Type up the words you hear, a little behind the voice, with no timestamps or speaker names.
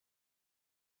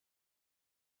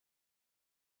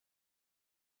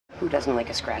Who doesn't like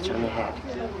a scratch on the head?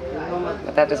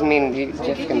 But that doesn't mean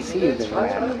Jeff can see the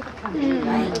rat.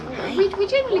 We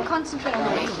generally concentrate on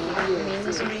the rehab. I mean,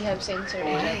 there's a rehab centre,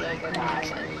 rehab logo,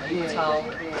 and towel.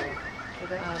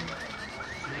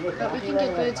 But we can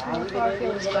get birds from the far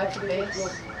field as local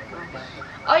base.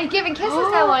 Oh, you're giving kisses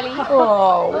now, Ollie?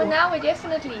 Oh. Oh, now we're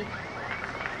definitely.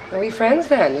 Are we friends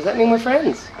then? Does that mean we're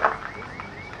friends?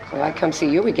 Well, I'd come see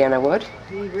you again, I would.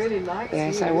 He really likes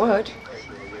Yes, you. I would.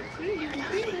 You're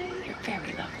lovely. You're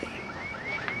very lovely.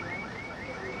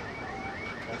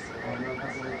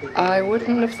 I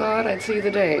wouldn't have thought I'd see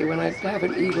the day when I'd have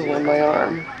an eagle on my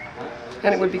arm.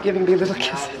 And it would be giving me little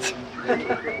kisses.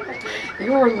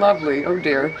 You're lovely. Oh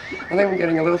dear. I think I'm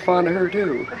getting a little fond of her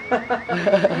too.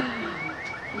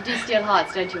 You do steal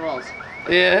hearts, don't you, Walls?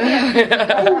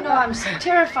 Yeah. Oh no, I'm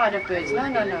terrified of birds. No,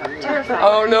 I'm terrified.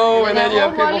 Oh no, and then then you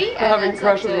have Wally, people and having it's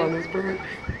crushes like on this bird.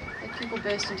 People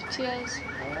burst into tears.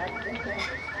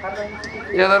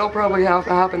 Yeah, that'll probably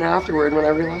happen afterward when I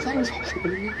realize I was holding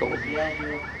an eagle. I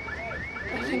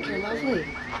think you're lovely.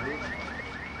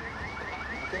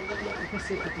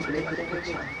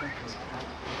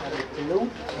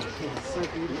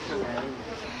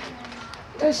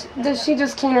 Does she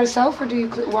just clean herself, or do you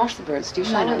wash the birds? Do you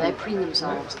shower No, they them? preen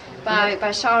themselves.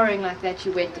 By showering like that,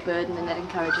 you wet the bird, and then that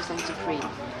encourages them to preen.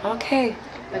 Okay.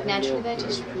 But naturally, they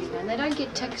just preen, and they don't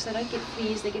get ticks, they don't get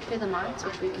fleas, they get feather mites,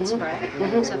 which we can spray.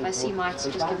 So if I see mites,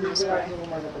 just give them a spray.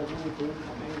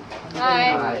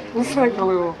 Hi. It's like a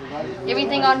little...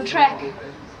 Everything on track?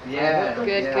 Yeah.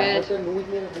 Good.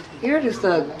 You're just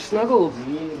a snuggle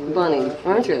bunny,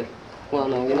 aren't you? Well,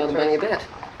 no, you're not a bunny a bit.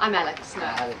 I'm Alex. No.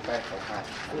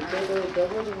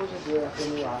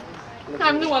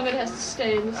 I'm the one that has to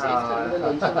stay in the safe.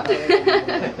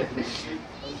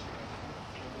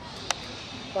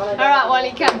 All right,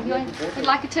 Wally, come. Would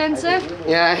like a turn, sir?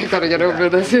 Yeah, I gotta get over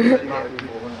this here.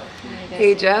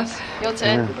 Hey, Jeff. Your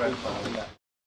turn.